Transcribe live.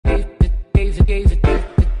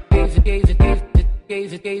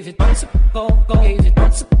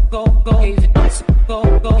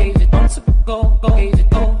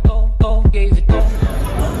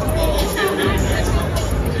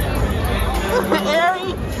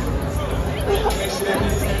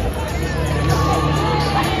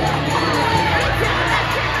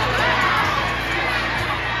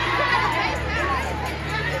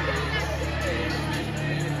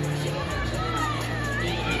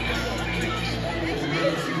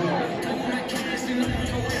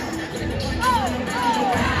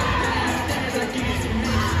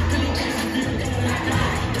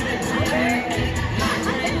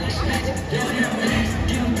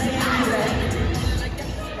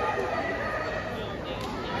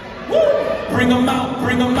Bring them out,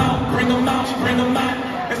 bring them out, bring them out, bring them out.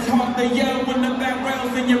 It's hard to yell when the back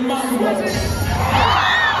rails in your mouth.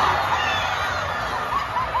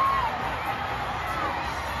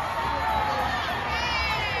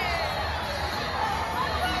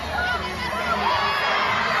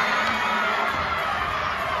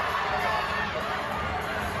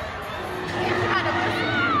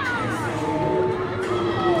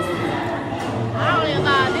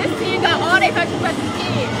 This team got all they country questions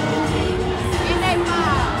kids. In their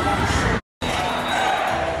mouth.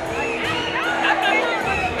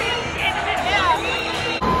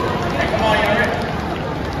 Come on, y'all ready?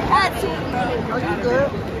 Are you good?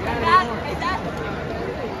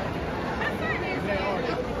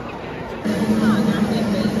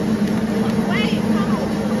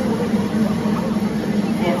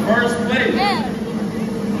 For first place,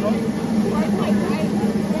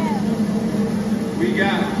 we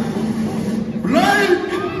got Blake!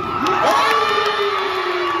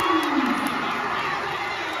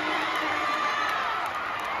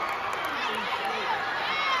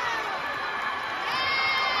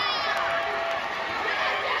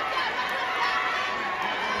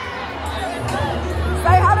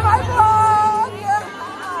 Say hi to my vlog. Yeah,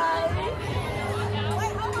 hi.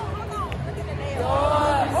 Wait, hold on. Look at the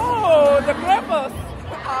nails. Oh, the grippers.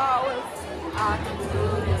 I can do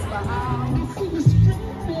this for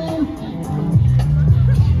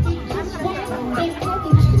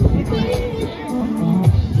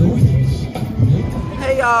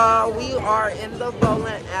Hey y'all, we are in the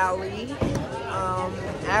bowling alley.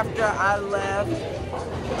 After I left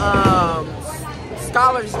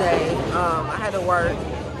Scholars Day, I had to work.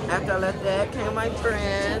 After I left that, came my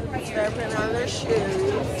friend, started putting on their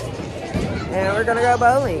shoes, and we're gonna go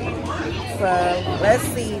bowling. So let's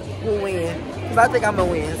see who wins. Cause I think I'm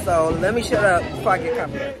gonna win. So let me shut up before I get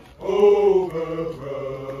comfortable. Over,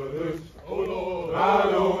 brothers. Oh Lord, I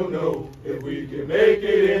don't know if we can make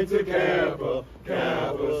it into Kappa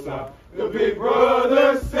Psi. The big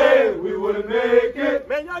brother said we wouldn't make it.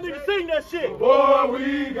 Man, y'all need to sing that shit. Boy,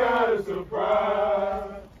 we got a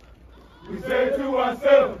surprise. We said to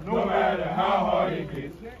ourselves, no matter how hard it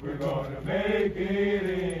gets, we're gonna make it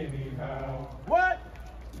anyhow. What?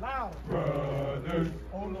 Loud. Brothers,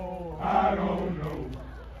 Oh Lord. I don't know.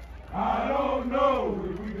 I don't know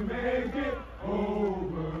if we can make it over,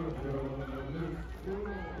 brothers.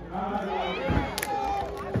 I don't know.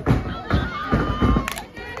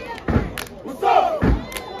 What's up?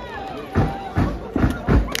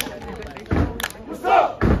 What's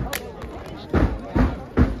up?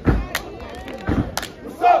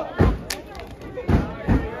 What's up?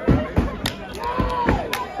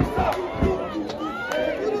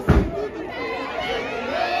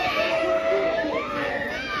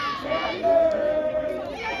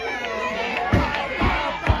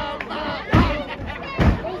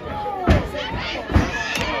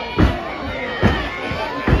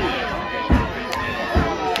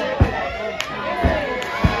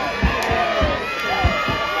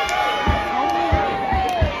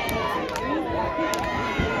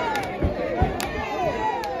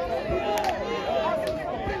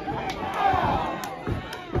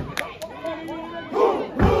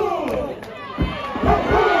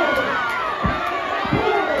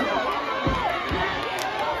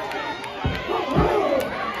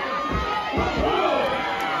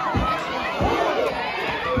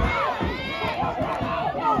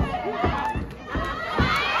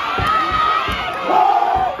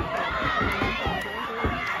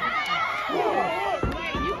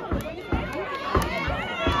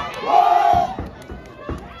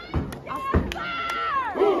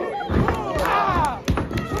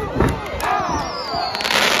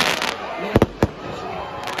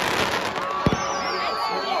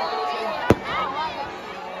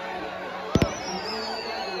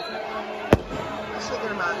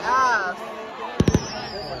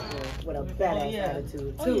 With a badass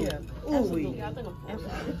attitude too. Ooh. Yeah, I think I'm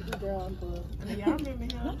full. Girl, I'm full. Yeah, I remember him.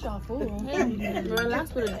 Not y'all fool.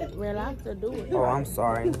 Relax to do it. Oh, I'm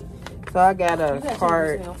sorry. So I got a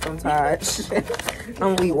card from Taj.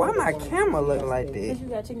 I'm weak. Why my camera look like this? You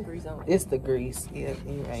got chicken grease on. It's the grease. Yeah,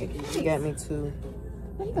 you're right. She got me too.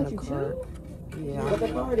 In the card. Yeah.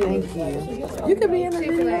 Thank you. You could be in the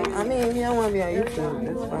video. I mean, if you don't want to be on YouTube,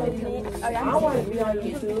 that's fine. I want to be on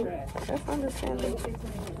YouTube. That's understandable.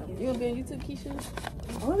 You want to be on YouTube, Keisha?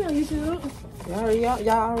 I want to be on YouTube. Y'all already on I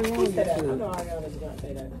YouTube. know I already gonna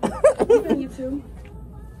say that. I'm on YouTube.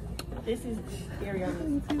 This is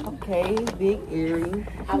Ariana. Okay, Big Erie.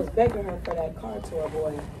 I was begging her for that car tour,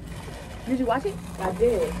 boy. Did you watch it? I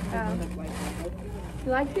did.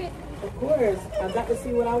 You liked it? Of course. I got to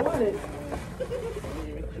see what I wanted.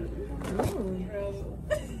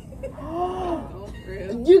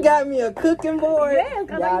 You got me a cooking board? Yeah,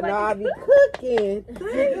 'cause y'all I know I be cooking.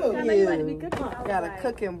 Thank you. Got a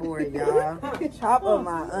cooking board, y'all. Chop up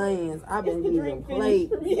my onions. I've been using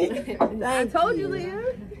plates. I told you,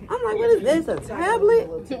 Leah. I'm like, what is this? A tablet?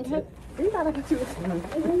 You thought I got you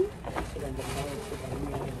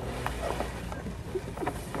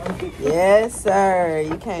Yes, sir.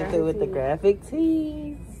 You came through with the graphic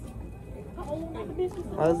tees.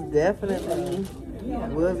 Most definitely.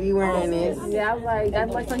 We'll be wearing this. Yeah, I was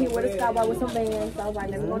like something he wear the sky bar with some bands. So I was like,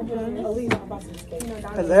 never gonna do this.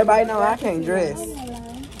 Because everybody know I can't dress.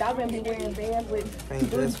 Y'all been be wearing bands with Can't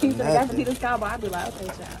dress for pieces of got to see nothing. the sky bar. I'd be like, okay,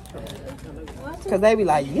 child. Because they be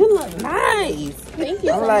like, you look nice. Thank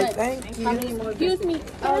you I'm so like, much. thank you. Excuse me.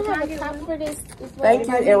 Can I get a top for this? Thank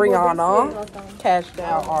you, Ariana. Cashed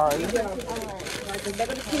out, Ari. They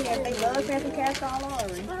love passing cash all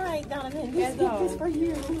Ari. All right, Donovan. This for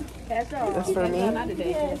you. Cash all. That's for me. Not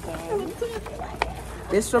today.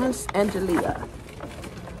 This from Angelia.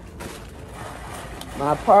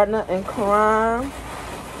 My partner in crime.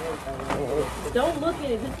 Don't look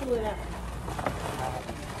at it. Just pull it out.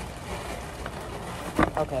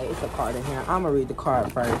 Okay, it's a card in here. I'm going to read the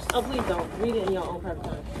card first. Oh, please don't. Read it in your own private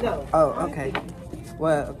time. No. Oh, okay.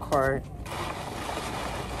 What a card.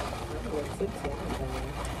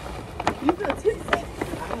 You feel tipsy.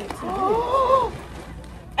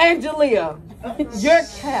 Angelia, your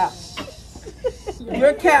cap.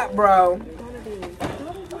 Your cap, bro.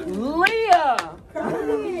 Leah.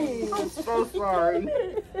 I'm so sorry.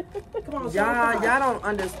 Y'all don't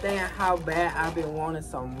understand how bad I've been wanting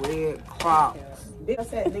some red Crocs. I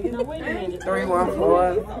said, nigga, no, wait a minute.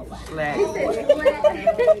 314 slash.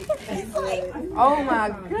 Oh my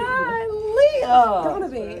God,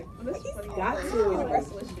 Leah. Got to.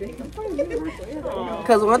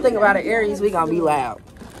 Because one thing about an Aries, we gonna be loud.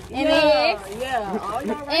 And then, Yeah.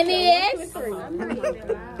 and then,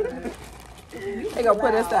 They gonna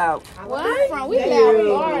put us out. what? From we They're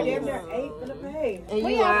loud. there 8 for the pay. And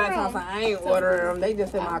Where you y'all lying, from? talking, I ain't ordering them. They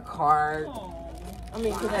just in my card. I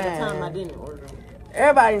mean, because at the time I didn't order them.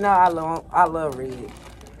 Everybody know I love red.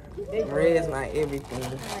 Red is my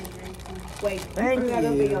everything. Wait, Thank you got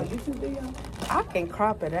to be on you. YouTube video? I can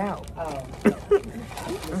crop it out. Oh.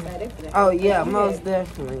 Oh yeah, most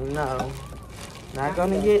definitely. No, not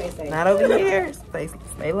gonna get, not over here.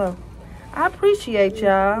 Stay low. I appreciate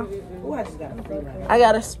y'all. Oh, I just got a free ride. I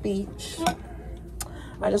got a speech.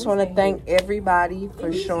 I just want to thank everybody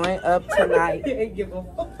for showing up tonight. Ain't give a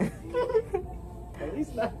fuck. At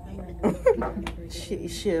least not.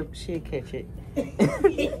 She'll catch it.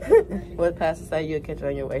 What Pastor say, you'll catch it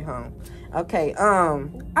on your way home. Okay, I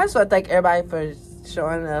just want to thank everybody for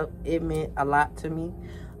showing up. It meant a lot to me.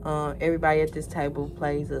 Everybody at this table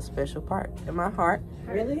plays a special part in my heart.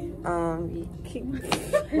 Really? You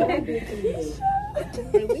What happened to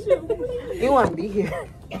you? want to be here.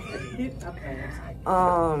 Okay.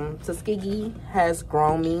 Tuskegee has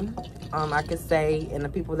grown me. I could say, and the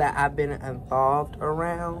people that I've been involved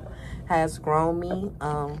around has grown me.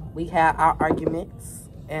 We had our arguments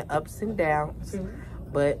and ups and downs,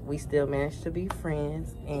 but we still managed to be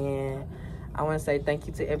friends. And I want to say thank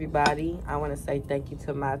you to everybody. I want to say thank you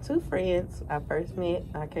to my 2 friends I first met.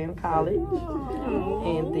 I came to college.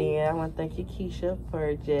 And then I want to thank you, Keisha,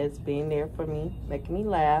 for just being there for me, making me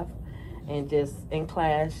laugh. And just in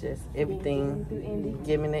class, just everything.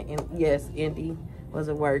 Giving it, yes, Indy was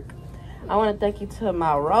a work. I want to thank you to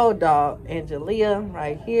my road dog, Angelia,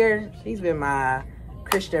 right here. She's been my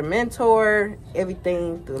Christian mentor,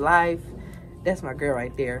 everything through life. That's my girl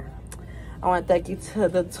right there. I want to thank you to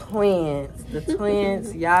the twins. The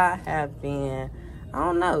twins, y'all have been, I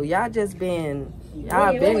don't know, y'all just been,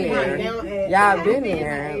 y'all been there. Y'all been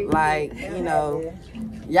there. Like, you know,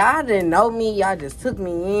 Y'all didn't know me. Y'all just took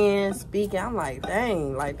me in speaking. I'm like,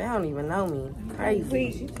 dang, like they don't even know me.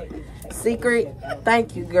 Crazy. Secret,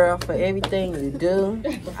 thank you, girl, for everything you do.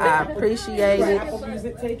 I appreciate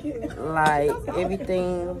it. Like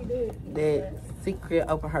everything that Secret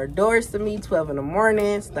opened her doors to me, 12 in the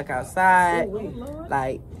morning, stuck outside.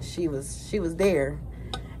 Like she was there.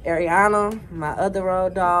 Ariana, my other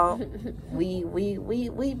road dog, we've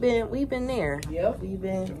been there. Yep. We've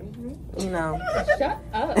been, you know. Shut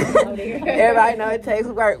up. Everybody know it takes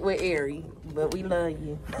work with Ari, but we love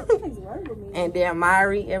you. And then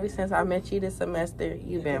Mari, ever since I met you this semester,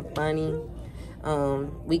 you've been funny.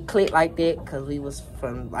 We clicked like that because we was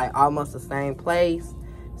from like almost the same place.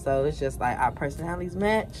 So it's just like our personalities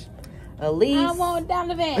match. Elise. I want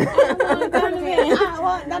Donovan. I want Donovan. I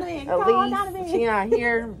want Donovan. Elise, she not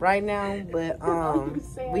here right now, but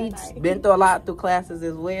we been through a lot through classes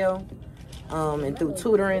as well, and through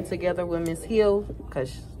tutoring together with Miss Hill,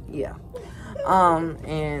 cause yeah.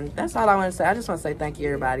 And that's all I want to say. I just want to say thank you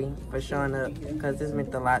everybody for showing up, cause this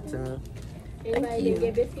meant a lot to me. Thank you.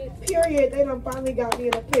 Period. They done finally got me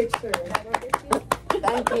in a picture.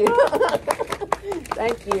 Thank you.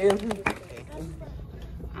 Thank you.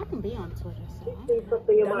 I can be on Twitter.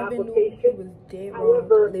 Something in my application.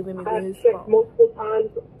 However, I've checked multiple times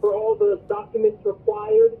for all the documents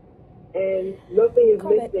required, and nothing is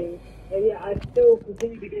missing. And yeah, I still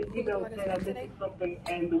continue to get emails saying I'm missing something,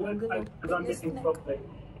 and the website says I'm missing something.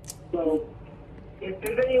 So, if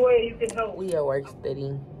there's any way you can help. We are work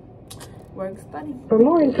study. For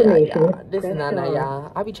more information, yeah. This is Nana,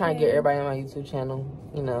 y'all. I be trying to get everybody on my YouTube channel,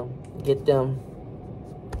 you know, get them,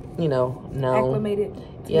 you know, known. Acclimated to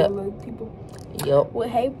Yep. the little people. Yep. Well,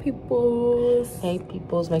 hey peoples. Hey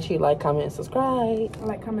peoples, make sure you like, comment, and subscribe.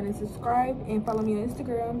 Like, comment, and subscribe, and follow me on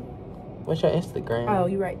Instagram. What's your Instagram? Oh,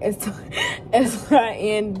 you're right.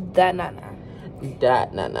 S-I-N.Nana.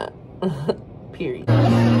 Nana. Period.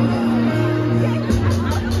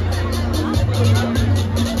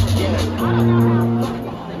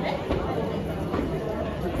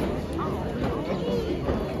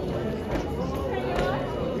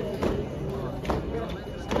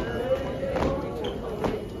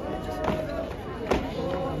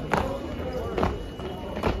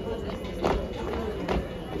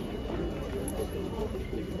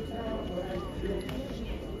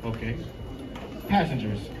 Okay.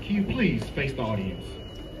 Passengers, can you please face the audience?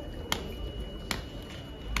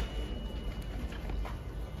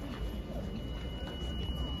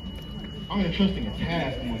 I'm entrusting a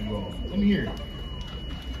task among you all. Let me hear it.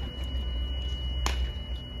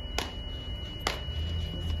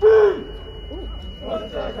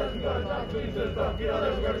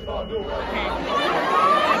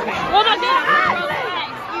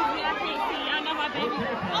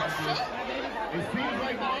 It seems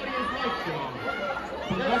like the audience likes y'all.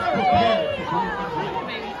 So let's prepare to do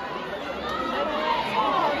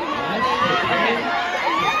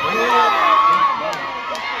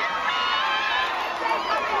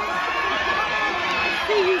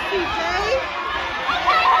See you, CJ.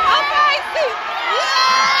 Okay, see.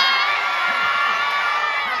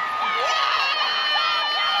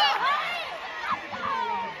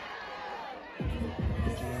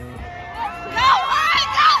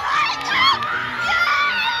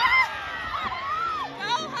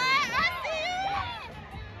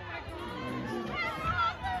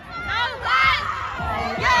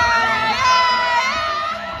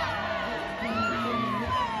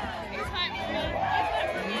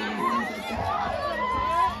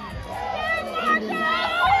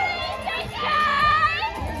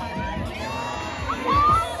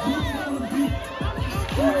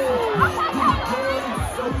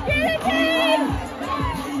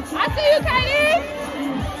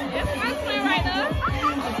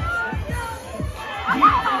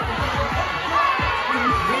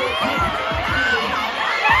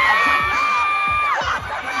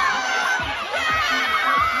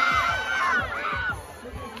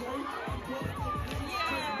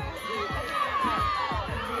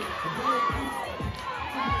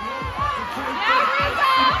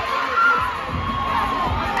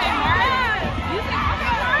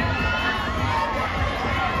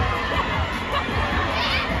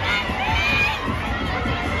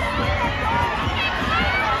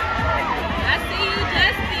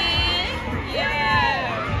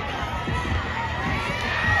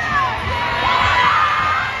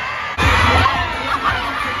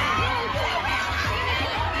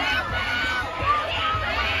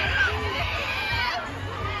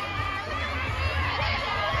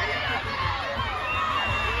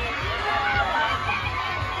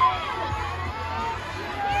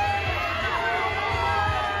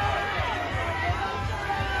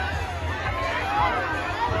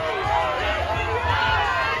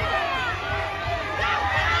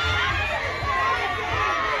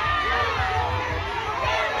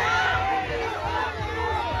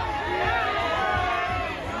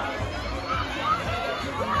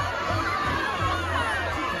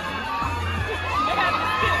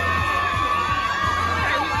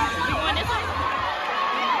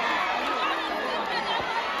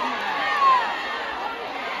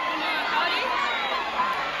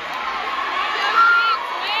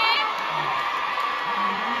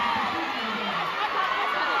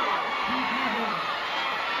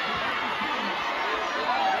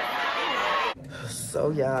 So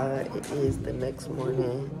yeah, it is the next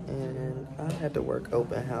morning and I had to work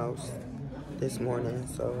open house this morning,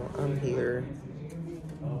 so I'm here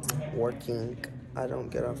working. I don't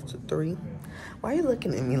get off till 3. Why are you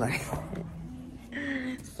looking at me like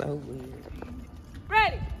so weird?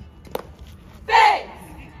 Ready? Bang!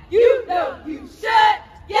 You know you should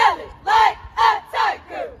yell it like a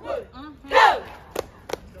tiger would. Go!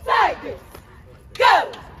 Tigers!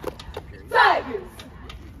 Go! Tigers!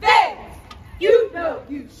 Bang! You know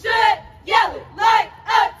you should yell it like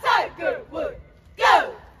a tiger would.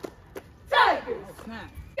 Go! Tigers!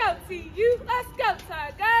 Go TU, let's go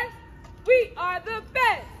Tigers! We are the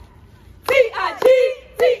best! T-I-G-T-I-G-E-R-S,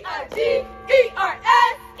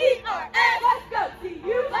 E-R-S. Let's go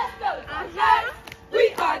TU, let's go Tigers!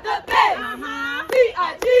 We are the best!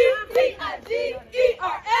 T-I-G-T-I-G-E-R-S,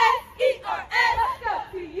 E-R-S. Let's go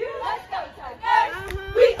TU, let's go Tigers!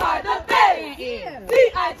 We are the best!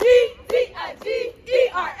 T-I-G-T-I-G-E-R-S,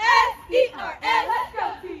 E-R-S. Let's go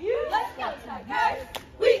TU, let's go Tigers!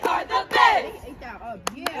 We are the best!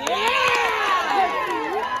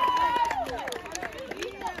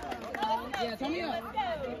 Yeah, turn me up.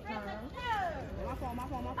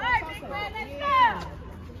 All right, big man, let's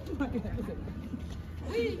go!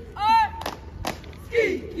 We are ski.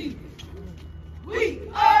 We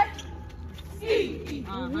are ski. We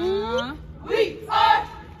are ski. We are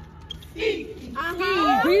ski.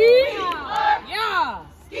 We are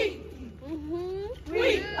ski.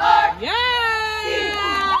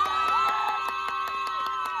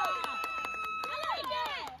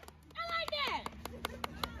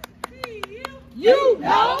 You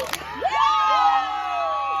know.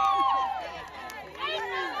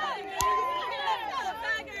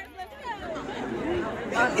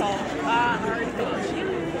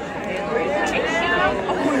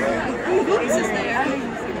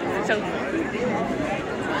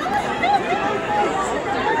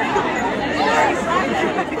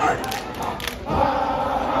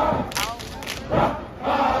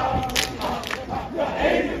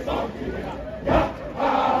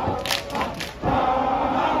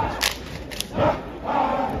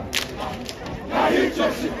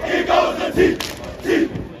 Here goes the T, T,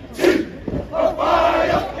 T, for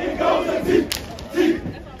fire. Here goes the T, T,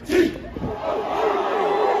 T.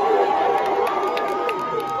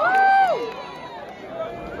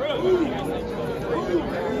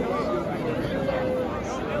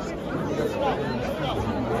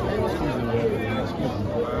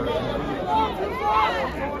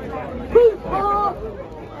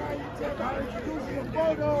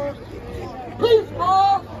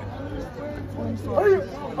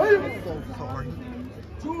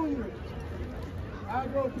 Junior,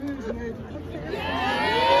 agro business.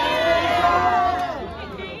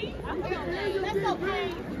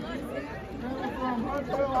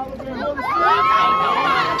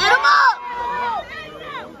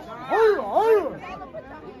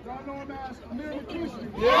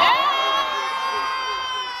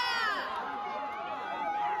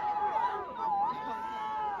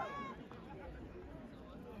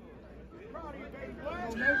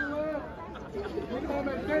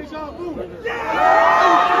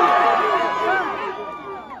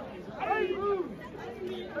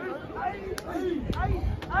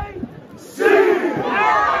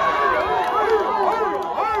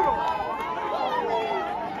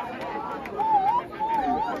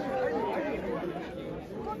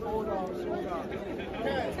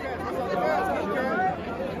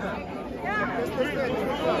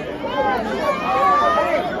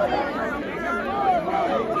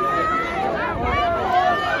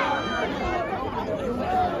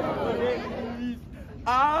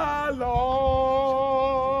 I long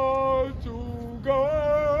to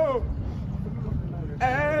go,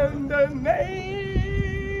 and the name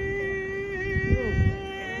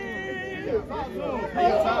of the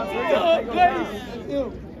place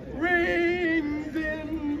rings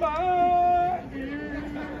in my ear.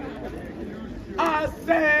 I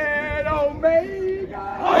said, Omega,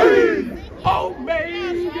 Omega,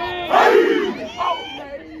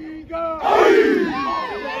 Omega,